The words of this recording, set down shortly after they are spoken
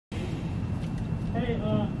Hey,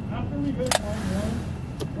 after we go to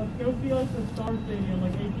let's go see like the Star Stadium,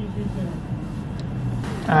 like AT&T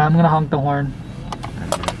Center. I'm gonna honk the horn.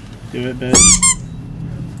 Do it,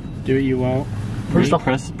 bitch. Do it, you won't. Press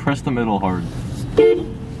the middle hard.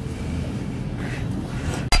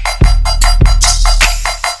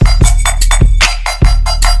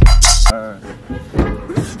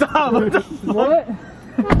 Stop! What the fuck? What?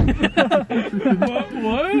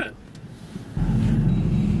 What?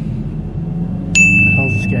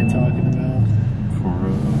 How's this guy talking about?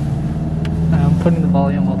 I'm putting the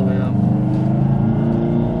volume all the way up.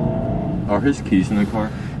 Are his keys in the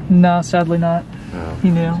car? No, sadly not. No. He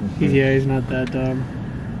knew. Yeah, he's not that dumb.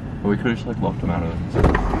 Well, we could have just like locked him out of it.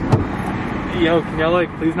 Yo, can y'all like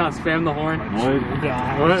please not spam the horn? What?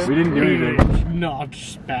 Yeah, What? We didn't do anything. Not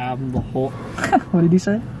spam the whole. What did he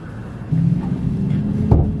say?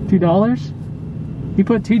 $2? You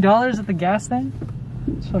put $2 at the gas thing?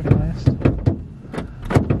 It's fucking nice.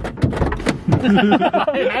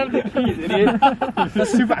 I have the keys, idiot.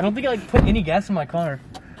 That's super. I don't think I like put any gas in my car.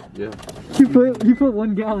 Yeah. You put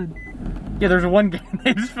 1 gallon. Yeah, there's a 1 gallon.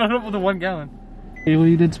 They just filled up with a 1 gallon. Hey, well,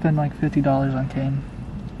 you did spend like $50 on Kane.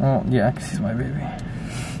 Oh yeah, cause he's my baby.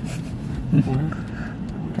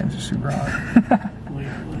 Kane's just super hot. Wait,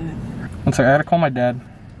 what? One second, I gotta call my dad.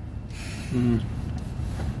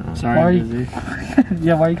 Sorry, Why are I'm you- busy.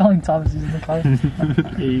 Yeah, why are you calling Thomas? He's in the car.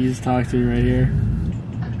 You just talk to me right here.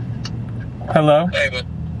 Hello.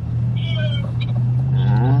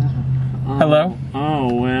 Hello.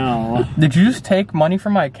 Oh well. Did you just take money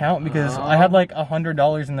from my account? Because I had like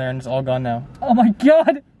 $100 in there and it's all gone now. Oh my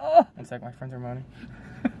god! Oh. One sec, my friends are moaning.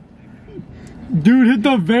 Dude, hit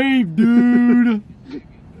the vape, dude.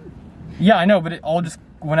 Yeah, I know, but it all just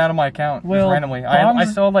went out of my account Well, just randomly. I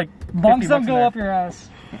still had like 50 Bonks bucks don't in go there. up your ass.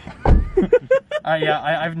 Yeah,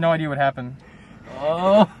 I have no idea what happened.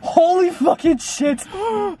 Oh, holy fucking shit!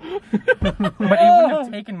 But it wouldn't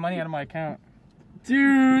have taken money out of my account.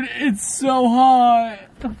 Dude, it's so hot.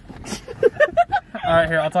 Alright,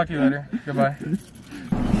 here, I'll talk to you later. Goodbye.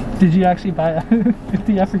 Did you actually buy a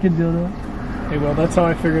 50 African dildo? Hey, well, that's how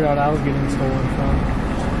I figured out I was getting stolen from.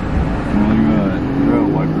 Well, you got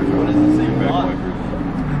wipers. What does it say? Back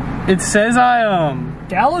wipers. It says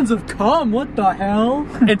Gallons of cum, what the hell?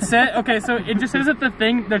 it said, okay, so it just says that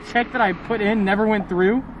the check that I put in never went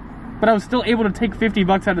through, but I was still able to take 50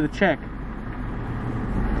 bucks out of the check.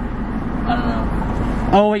 I don't know.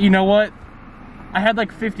 Oh, wait, you know what? I had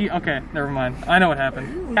like 50, okay, never mind. I know what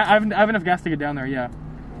happened. I have enough gas to get down there, yeah.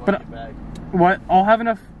 But, what? I'll have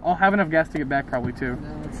enough gas to get back probably too.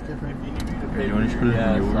 No, it's different. You want to just put it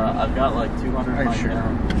in your I've got like 200 in my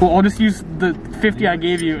account. Well, I'll just use the 50 I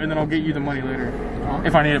gave you and then I'll get you the money later.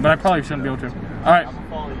 If I need it, but I probably shouldn't be able to. Alright.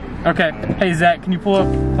 Okay. Hey, Zach, can you pull up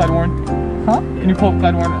Clyde Warren? Huh? Can you pull up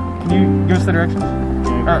Clyde Warren? Can you give us the directions?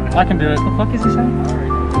 Or I can do it. The fuck is he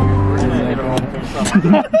saying?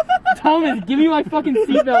 Thomas, give me my fucking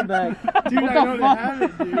seatbelt back. Dude, What I the don't fuck? have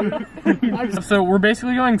it, dude. So we're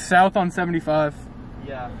basically going south on 75.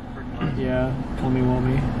 Yeah. Yeah, tell me,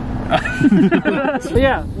 Wommy. So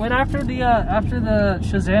yeah, when after the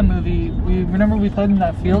Shazam movie, we played in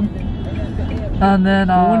that field, and then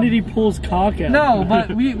When did he pull his cock out? no, but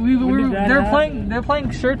they're happen? playing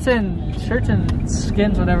shirts and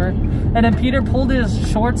skins, whatever, and then Peter pulled his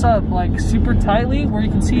shorts up like super tightly where you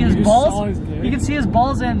can see his just balls. saw his dick? You can see his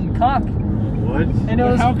balls and cock, What? and it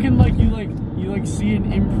But was how can you see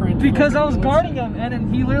an imprint? because like, I was guarding him, and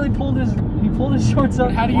then he literally pulled his shorts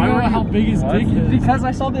up. How do you know how big his dick is? Because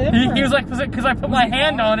I saw the imprint. He was like, because I put my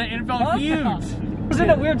hand on it and it felt huge. It was in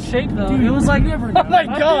a weird shape though. Dude, it was like, you never know. Oh my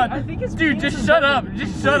god. I think his Dude, penis just is shut bending. up.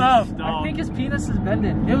 Just shut up. I think his penis is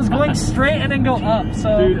bending. It was going straight and then go up.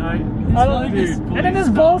 So Dude, I don't think his, and then his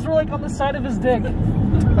balls were like on the side of his dick.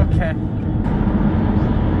 Okay.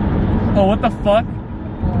 Oh, what the fuck?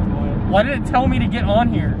 Why did it tell me to get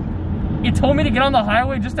on here? It told me to get on the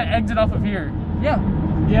highway just to exit off of here. Yeah.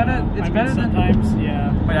 Yeah, it's better than. sometimes,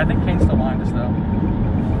 yeah. Wait, I think Kane's still behind us though.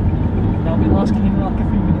 No, we lost Kane like a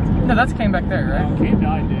few minutes ago. No, that's Kane back there, right? Kane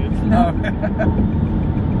died, dude. Oh.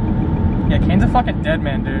 Yeah, Kane's a fucking dead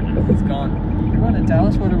man, dude. He's gone. We're going to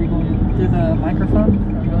Dallas. What are we going through the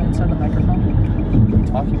microphone? Are we going inside the microphone? What are you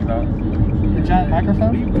talking about? The giant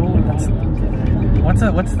microphone? What's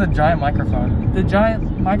the giant microphone? The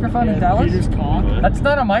giant microphone in Dallas? Peter's cock. That's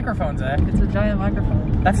not a microphone, Zach. It's a giant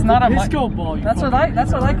microphone. That's not a Disco ball. You That's what I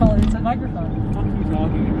call it. It's a microphone. What are you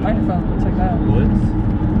talking about? Microphone looks like that. What?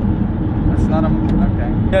 That's not a. Okay.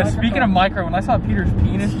 Yeah, speaking of micro, when I saw Peter's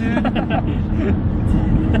penis, dude.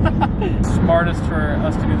 Smartest for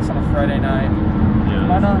us to do this on a Friday night. Yeah,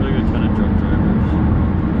 Why not? really good kind of drunk drivers.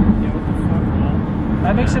 Yeah, what the fuck, man?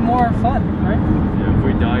 That makes it more fun, right? Yeah, if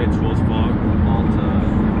we die, it's Will's fault.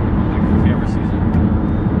 Like, if he ever sees it.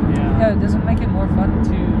 Yeah, it doesn't make it more fun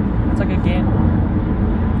to. It's like a game.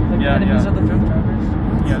 Like the enemies are the drunk drivers.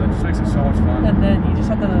 Yeah, that just makes it so much fun. And then you just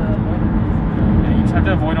have to avoid it. Yeah, you just have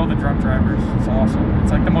to avoid all the drunk drivers. It's awesome.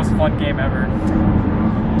 It's like the most fun game ever.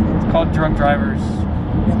 It's called Drunk Drivers.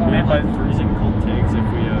 It's made by freezing cold takes if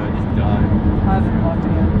we just die. I haven't locked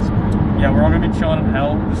it yet. So. Yeah, we're all gonna be chilling in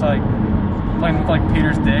hell, just like playing with like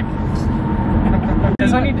Peter's dick. It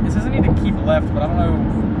says I need to keep left, but I don't know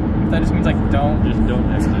if that just means like don't. Just don't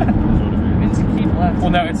exit. Is what it It means to keep left.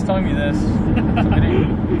 Well, no, it's telling me this.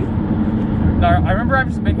 No, I remember I've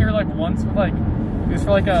just been here like once with like, it was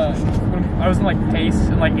for like when I was in like PACE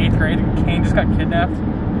in like 8th grade and Kane just got kidnapped.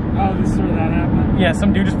 Oh, this is where that happened? Yeah,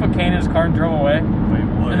 some dude just put Kane in his car and drove away. Wait,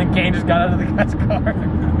 what? And then Kane just got out of the guy's car.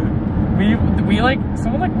 we like,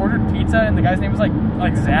 someone like ordered pizza and the guy's name was like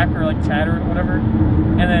Zach or like Chad or whatever.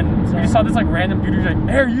 And then we just saw this like random dude who's like,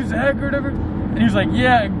 hey, are you Zach or whatever? And he was like,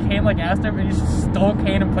 yeah, and Kane like asked him and he just stole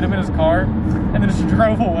Kane and put him in his car and then just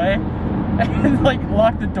drove away. And like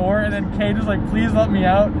locked the door and then Kane was like, please let me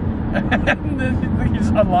out. And then he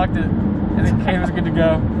just unlocked it. And then Kane was good to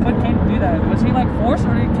go. What Kane do that? Was he like forced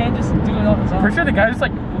or did Kane just do it on his own? Pretty sure the guy just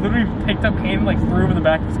like literally picked up Kane and like threw him in the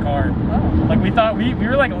back of his car. Oh. Like we thought, we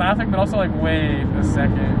were like laughing but also like, wait a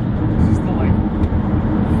second. This is the like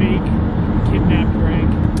fake kidnap prank.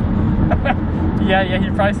 Yeah, he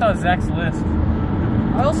probably saw Zach's list.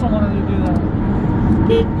 I also wanted to do that.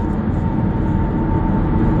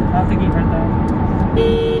 I don't think he heard that.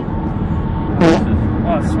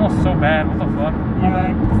 Oh, it smells so bad. What the fuck? Yeah,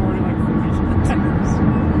 I recorded like 40 times.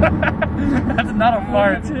 That's not a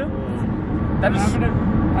fart. I'm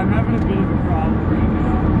having a bit of a problem right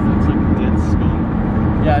now. It's like a dead skunk.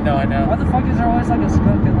 Yeah, no, I know. Why the fuck is there always like a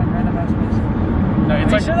skunk in like random ass places? No, Are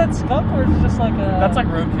it's you like sure that's skunk or is it just like a... that's like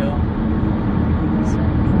roadkill.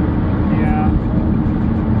 Yeah.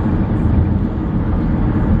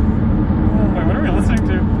 Wait, what are we listening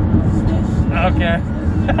to? Okay.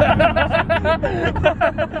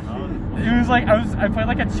 It was like I played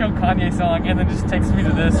like a chill Kanye song and then just takes me to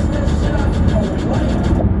this.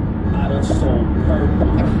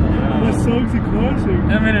 This song's a classic.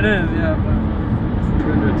 I mean it is, yeah.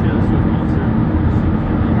 We're gonna do a Taylor Swift concert.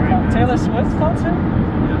 Taylor Swift concert?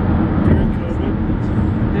 Yeah. During COVID.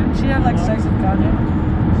 Didn't she have like sex with Kanye?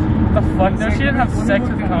 What the fuck? No, she didn't have sex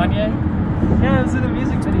with Kanye. Yeah, it was in a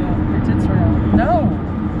music video. Her tits were out. No.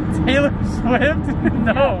 Taylor Swift?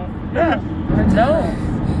 No. Yeah. No.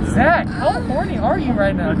 Zach, how horny are you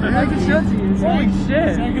right now? I can show it to you. Holy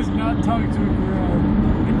shit. Zach has not talked to a girl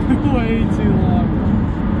in way too long.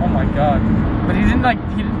 Oh my god. But he didn't like,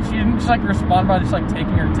 she didn't just like respond by just like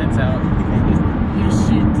taking her tits out. Yes,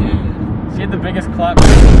 she did. She had the biggest clap.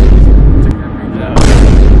 Took her boobs out.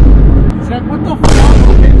 Zach, what the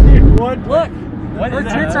fuck? What? Look. What Her is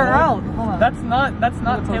tits that? are out. Hold on. That's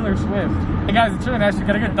not Taylor Swift. Hey guys, it's really nice. We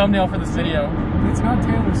got a good thumbnail for this video. It's not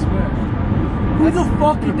Taylor Swift. Who the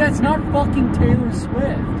fuck? That's not fucking Taylor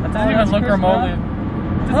Swift. That doesn't even look remotely.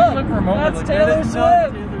 Doesn't look remotely That's like Taylor that.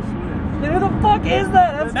 Swift. Taylor Swift. Who the fuck is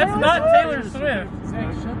that? That's That's Taylor not Swift. Taylor Swift.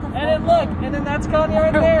 Zach, shut the fuck And then look, and then that's Kanye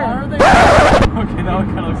right Why there. are they? Okay, that one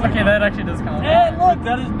kind of looks like Okay, that actually does count. And look,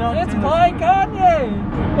 that is not it's Taylor by Swift.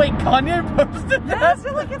 Kanye. Wait, Kanye posted that? Yes,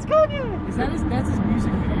 look, it's Kanye. Is that that's his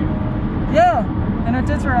music video? Yeah, and her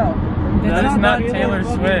tits are out. That is not Taylor Taylor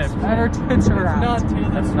fucking Swift. And her tits are out. Not Taylor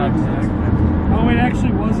That's Swift. not Taylor. Oh, it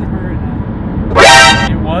actually wasn't her in that.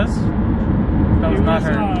 It was? That was It not was,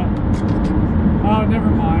 her. oh, never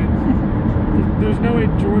mind. There's no way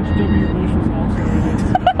George W. Bush was also in it.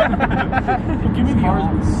 Give me the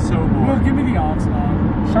aux. so No, bored. give me the aux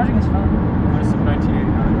log. Charging his phone. This is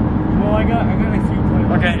 1989. Well, I got a few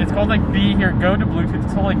playlists. Okay, it's called like B here. Go to Bluetooth.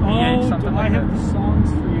 It's called like BH something I like have that. the songs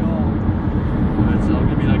for y'all. It's all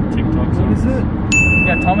gonna be like TikTok songs. What is it?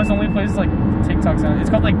 Yeah, Thomas only plays like TikTok sounds. It's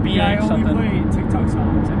called like BH Yeah, I only something. play TikTok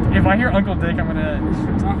songs. If I hear Uncle Dick, I'm gonna.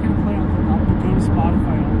 It's not gonna play on go to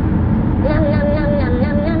Spotify only.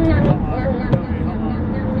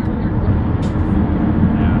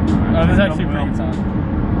 Oh, this is actually a pretty good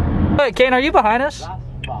song. Hey, Kane, are you behind us? No.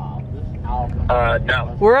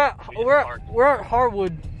 We're at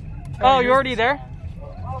Harwood. Oh, you're already there?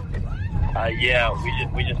 Yeah,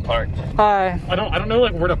 we just parked. Hi. I don't know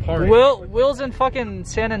like where to park. Will's in fucking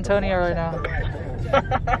San Antonio right now.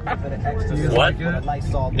 What?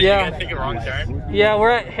 Did Yeah. you guys take a wrong turn? Yeah,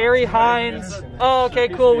 we're at Harry Hines. Oh, okay,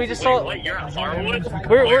 cool. We just saw. Wait, you're at Harwood?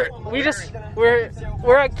 We're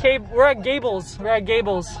at Gables. We're at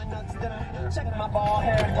Gables.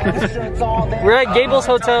 We're at Gables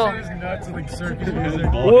Hotel. out to like circus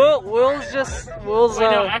music. Will's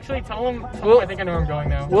Wait, no, actually tell him I think I know where I'm going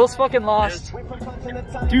now. Will's fucking lost.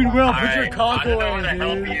 Dude, Will, put your Alright, cock I don't know how away, to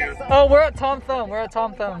help dude. you. Oh, we're at Tom Thumb. We're at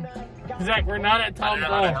Tom Thumb. Zach, we're not at I Tom don't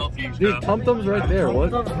know how to Thumb. help you. Dude, Tum Tum's right there.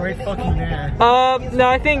 What? Tom's right fucking there. No,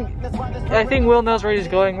 I think Will knows where he's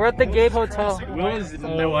going. We're at the Gabe Hotel. Will has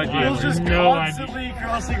no idea. Will's just no constantly idea.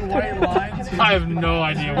 crossing white lines. I have no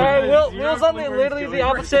idea. Alright, Will's on literally the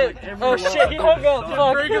opposite. Oh shit, he hung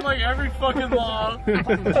up. Breaking Fuck. like every fucking law.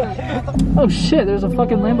 Oh shit, there's a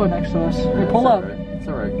fucking Lambo next to us. Hey, pull up. It's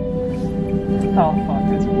alright. Oh fuck.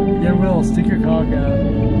 Yeah, Will, stick your cock out.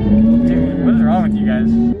 Dude, what is wrong with you guys?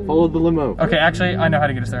 Follow the limo. Okay, actually, I know how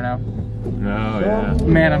to get us there now. Oh, yeah.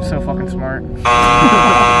 Man, I'm so fucking smart.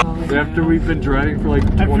 After we've been driving for like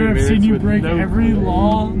 20 After I've minutes seen you with break no every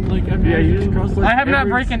law, like Yeah, you just crossed like I have not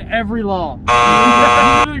every- broken every law.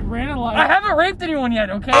 like ran a line. I haven't raped anyone yet,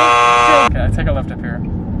 okay? Okay, I take a left up here.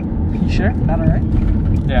 You sure? That alright?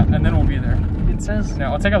 Yeah, and then we'll be there. It says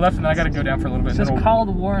No, I'll take a left and then I gotta go down for a little bit. it and says then Clyde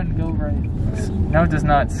Warren, go right. No, it does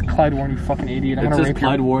not. It's Clyde Warren, you fucking idiot. I'm It gonna says rape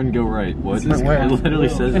Clyde you. Warren, go right. What? But where? It literally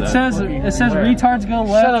says It that. says retards go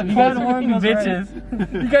left. Shut up, you guys Clyde are Warren being goes right.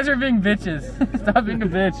 bitches. You guys are being bitches. Stop being a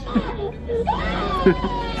bitch.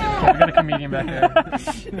 Okay, we got a comedian back there.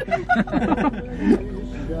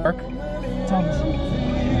 Mark?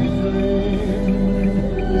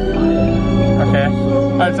 Okay.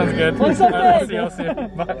 Alright, sounds good. What's up, Alright, babe? I'll see you.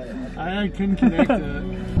 Bye. I couldn't connect it.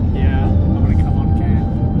 Yeah, I'm gonna come on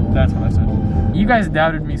cam. That's what I said. You guys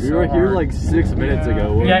doubted me so We were here hard. like 6 minutes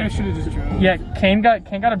ago. What? Yeah. I should have just drove. Yeah, Kane got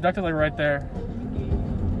abducted like right there.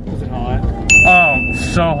 Was it hot? Oh,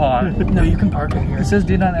 so hot. No, you can park in here. It says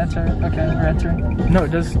do not enter. Okay, we're entering. No,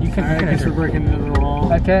 it does. You can. I guess we're breaking into the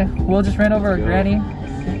law. Okay, Will just ran over a go. granny.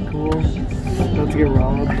 Cool. About to get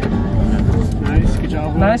robbed. Nice, good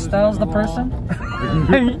job. Will. Nice, that was the person.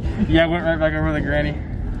 Yeah, went right back over the granny.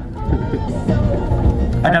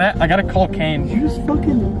 I gotta call Kane. You just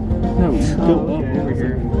fucking. No, go up okay. over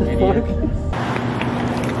here. Idiot.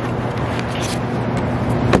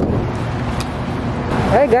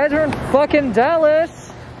 Hey guys, we're in fucking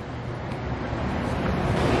Dallas.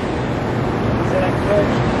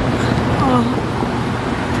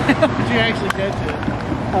 Did you actually catch it?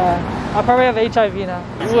 I probably have HIV now.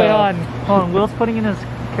 Wait, hold on. Will's putting in his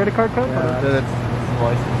credit card code? That's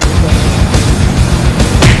license.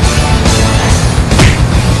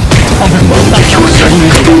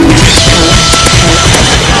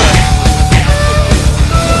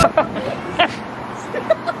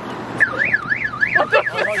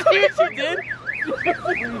 See what you did?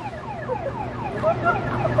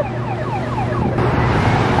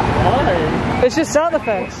 Why? It's just sound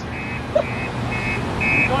effects. What's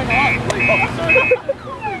going on?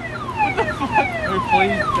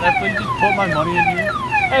 Please, can I please just put my money in here?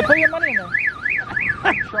 Hey, put your money in there.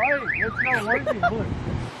 Try it. It's not working. Look.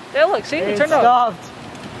 Hey, look, see? It turned out. stopped.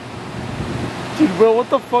 Dude, Will, what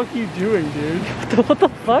the fuck are you doing, dude? What the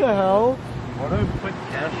fuck? What the hell? Why don't we put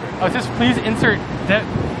cash right Oh, just please insert that.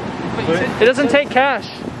 It doesn't take cash.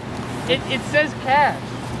 It says cash.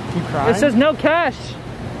 You crying? It says no cash.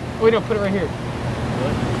 Wait, no, put it right here.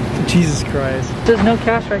 Jesus Christ. It says no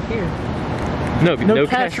cash right here. No, No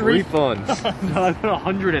cash refunds. No, I put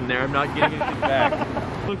 100 in there. I'm not getting anything back.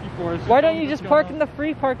 Looking for us. Why don't you just park in the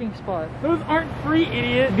free parking spot? Those aren't free,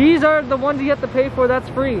 idiot. These are the ones you have to pay for, that's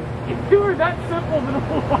free. If they were that simple, then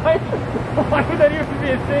why would that even be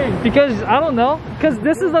a thing? Because, I don't know, because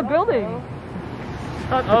this is a building.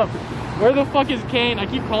 Shut up. Where the fuck is Kane? I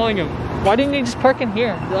keep calling him. Why didn't you just park in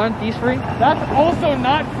here? Aren't these free? That's also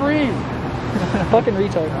not free. Fucking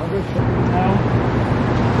retard.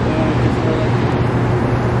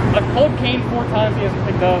 I've called Kane 4 times, he hasn't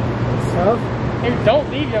picked up. Stuff? Hey, don't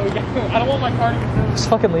leave yet. I don't want my car to get towed. Just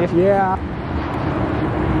fucking leave. Yeah.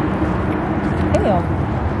 Damn.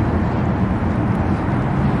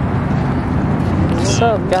 What's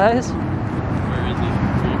up, guys?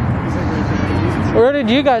 Where did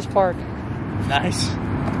you guys park? Nice.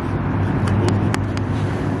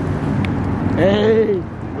 Hey.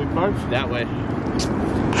 We parked that way.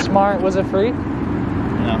 Smart. Was it free?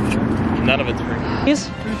 No, none of it's free. Yes.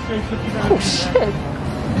 Oh shit.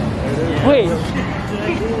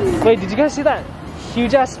 Wait, did you guys see that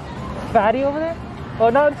huge ass fatty over there? Oh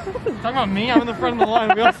no. Talking about me? I'm in the front of the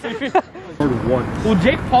line. We all see me. Once. Well,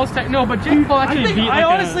 Jake Paul's no, but Jake Paul actually beat I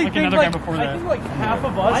honestly like think another guy before I that. think like half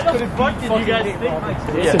of us could have beat fucking you guys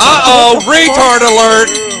think. Uh-oh, retard alert!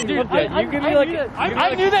 Dude,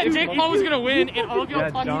 I knew that Jake Paul was gonna win, and all of y'all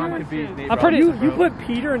thought he would. I'm pretty. You put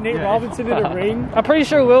Peter and Nate Robinson in a ring. I'm pretty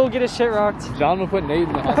sure Will will get his shit rocked. John will put Nate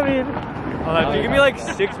in the hospital. I mean, If you give me like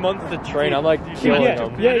 6 months to train, I'm like killing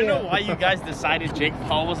them. I don't know why you guys decided Jake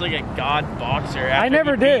Paul was like a god boxer. After I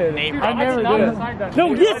never did. I never did.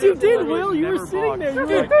 No, yes, you did, Will. You were sitting there. You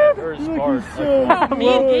were like, so Me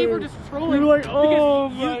and Gabe were just trolling. You were like, oh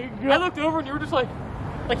because my god. I looked over and you were just like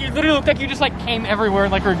you literally looked like you just like came everywhere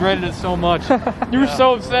and like regretted it so much. You were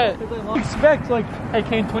so upset. Expect like, Hey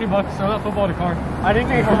Kane, $20, throw that football in the car. I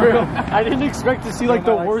didn't expect to see like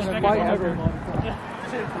the worst fight ever.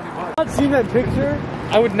 Not seen that picture.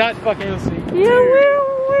 I would not fuck AOC. You will.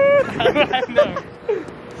 No.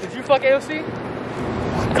 Did you fuck AOC?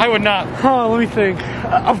 I would not. Oh, let me think.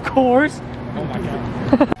 Of course. Oh my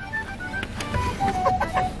god.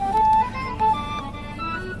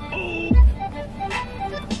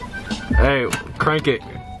 Hey, crank it.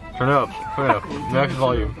 Turn it up. Turn it up. Max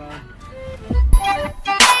volume.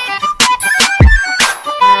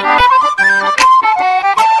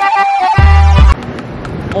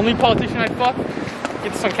 Only politician I'd fuck?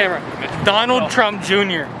 Get this on camera. Donald Trump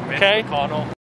Jr. Okay?